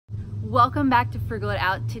Welcome back to Frugal It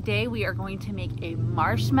Out. Today we are going to make a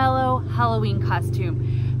Marshmello Halloween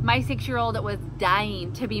costume. My 6-year-old was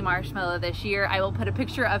dying to be Marshmello this year. I will put a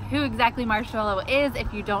picture of who exactly Marshmello is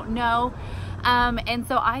if you don't know. And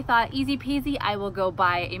so I thought, easy peasy, I will go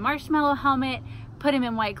buy a Marshmello helmet, put him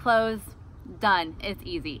in white clothes, done, it's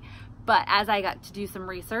easy. But as I got to do some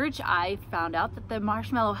research, I found out that the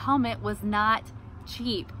Marshmello helmet was not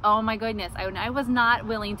cheap. Oh my goodness, I was not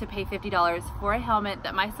willing to pay $50 for a helmet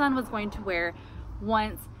that my son was going to wear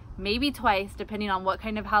once, maybe twice, depending on what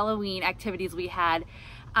kind of Halloween activities we had.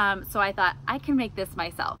 So I thought I can make this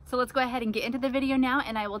myself. So let's go ahead and get into the video now,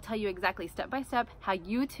 and I will tell you exactly step by step how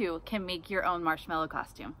you too can make your own Marshmello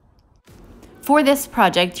costume. For this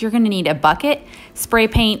project, you're going to need a bucket, spray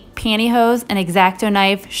paint, pantyhose, an X-Acto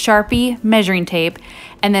knife, Sharpie, measuring tape,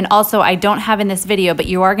 and then also, I don't have in this video, but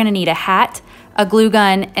you are going to need a hat, a glue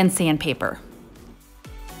gun, and sandpaper.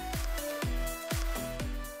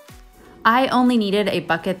 I only needed a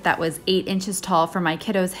bucket that was 8 inches tall for my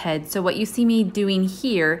kiddo's head, so what you see me doing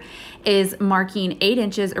here is marking 8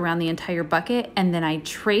 inches around the entire bucket, and then I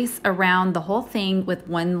trace around the whole thing with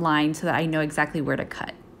one line so that I know exactly where to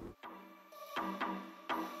cut.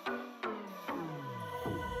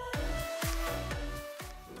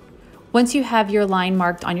 Once you have your line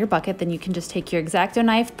marked on your bucket, then you can just take your X-Acto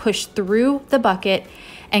knife, push through the bucket,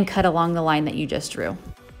 and cut along the line that you just drew.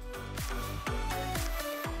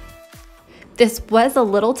 This was a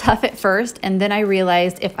little tough at first, and then I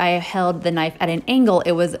realized if I held the knife at an angle,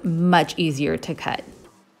 it was much easier to cut.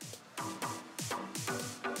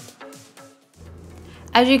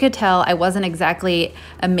 As you could tell, I wasn't exactly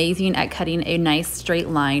amazing at cutting a nice straight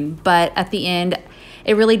line, but at the end,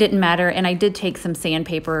 it really didn't matter, and I did take some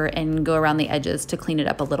sandpaper and go around the edges to clean it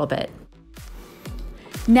up a little bit.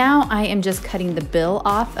 Now I am just cutting the bill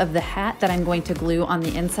off of the hat that I'm going to glue on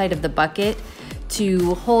the inside of the bucket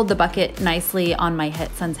to hold the bucket nicely on my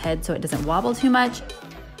son's head so it doesn't wobble too much.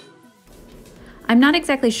 I'm not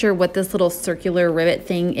exactly sure what this little circular rivet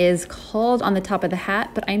thing is called on the top of the hat,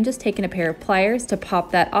 but I'm just taking a pair of pliers to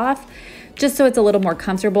pop that off, just so it's a little more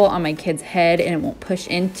comfortable on my kid's head and it won't push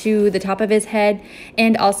into the top of his head,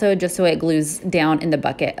 and also just so it glues down in the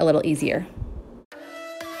bucket a little easier.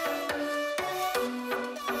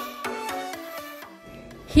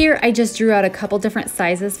 Here I just drew out a couple different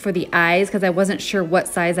sizes for the eyes because I wasn't sure what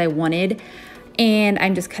size I wanted, and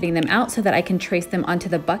I'm just cutting them out so that I can trace them onto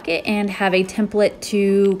the bucket and have a template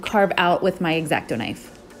to carve out with my X-Acto knife.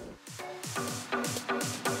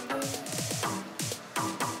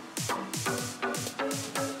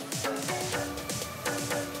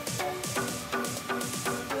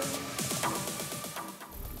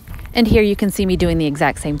 And here you can see me doing the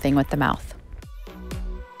exact same thing with the mouth.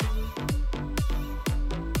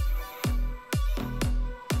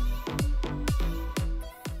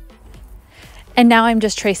 And now I'm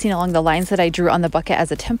just tracing along the lines that I drew on the bucket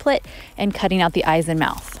as a template and cutting out the eyes and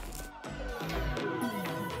mouth.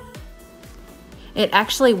 It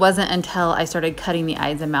actually wasn't until I started cutting the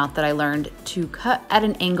eyes and mouth that I learned to cut at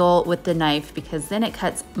an angle with the knife, because then it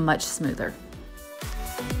cuts much smoother.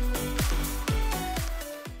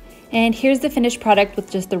 And here's the finished product with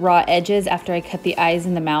just the raw edges after I cut the eyes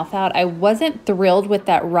and the mouth out. I wasn't thrilled with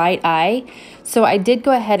that right eye, so I did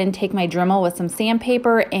go ahead and take my Dremel with some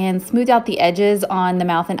sandpaper and smooth out the edges on the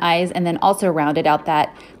mouth and eyes, and then also rounded out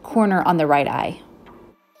that corner on the right eye.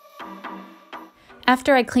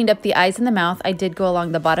 After I cleaned up the eyes and the mouth, I did go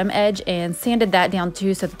along the bottom edge and sanded that down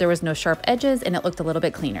too so that there was no sharp edges and it looked a little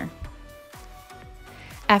bit cleaner.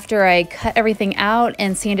 After I cut everything out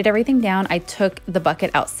and sanded everything down, I took the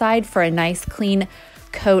bucket outside for a nice clean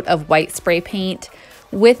coat of white spray paint.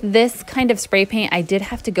 With this kind of spray paint, I did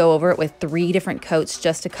have to go over it with 3 different coats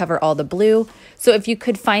just to cover all the blue. So if you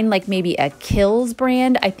could find like maybe a Kills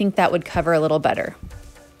brand, I think that would cover a little better.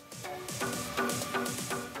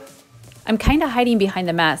 I'm kind of hiding behind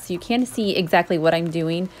the mask so you can't see exactly what I'm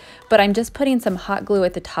doing, but I'm just putting some hot glue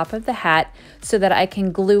at the top of the hat so that I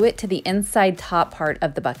can glue it to the inside top part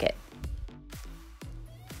of the bucket.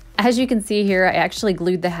 As you can see here, I actually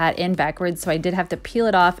glued the hat in backwards, so I did have to peel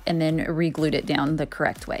it off and then re-glued it down the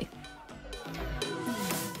correct way.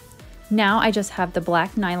 Now I just have the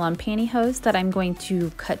black nylon pantyhose that I'm going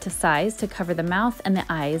to cut to size to cover the mouth and the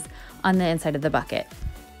eyes on the inside of the bucket.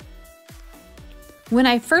 When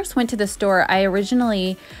I first went to the store, I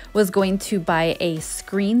originally was going to buy a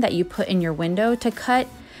screen that you put in your window to cut,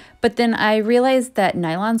 but then I realized that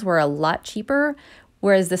nylons were a lot cheaper,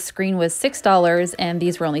 whereas the screen was $6 and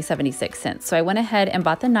these were only 76 cents. So I went ahead and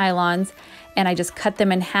bought the nylons, and I just cut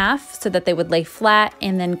them in half so that they would lay flat,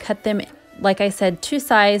 and then cut them, like I said, to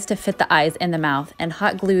size to fit the eyes and the mouth, and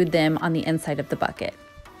hot glued them on the inside of the bucket.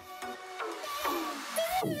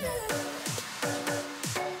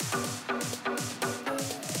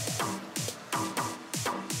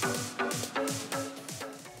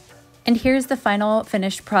 And here's the final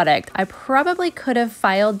finished product. I probably could have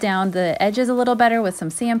filed down the edges a little better with some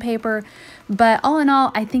sandpaper, but all in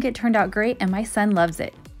all, I think it turned out great and my son loves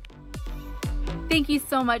it. Thank you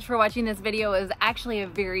so much for watching this video. It was actually a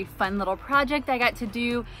very fun little project I got to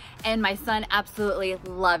do and my son absolutely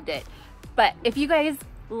loved it. But if you guys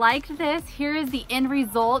liked this, here is the end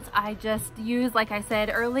result. I just used, like I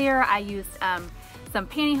said earlier, I used some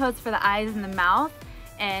pantyhose for the eyes and the mouth.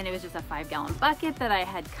 And it was just a 5-gallon bucket that I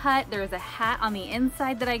had cut. There was a hat on the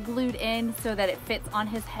inside that I glued in so that it fits on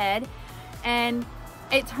his head. And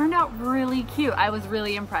it turned out really cute. I was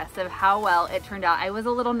really impressed of how well it turned out. I was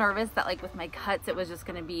a little nervous that like with my cuts, it was just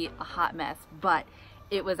gonna be a hot mess, but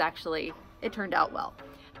it turned out well.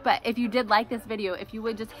 But if you did like this video, if you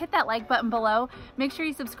would just hit that like button below, make sure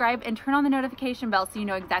you subscribe and turn on the notification bell so you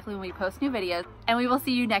know exactly when we post new videos. And we will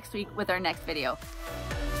see you next week with our next video.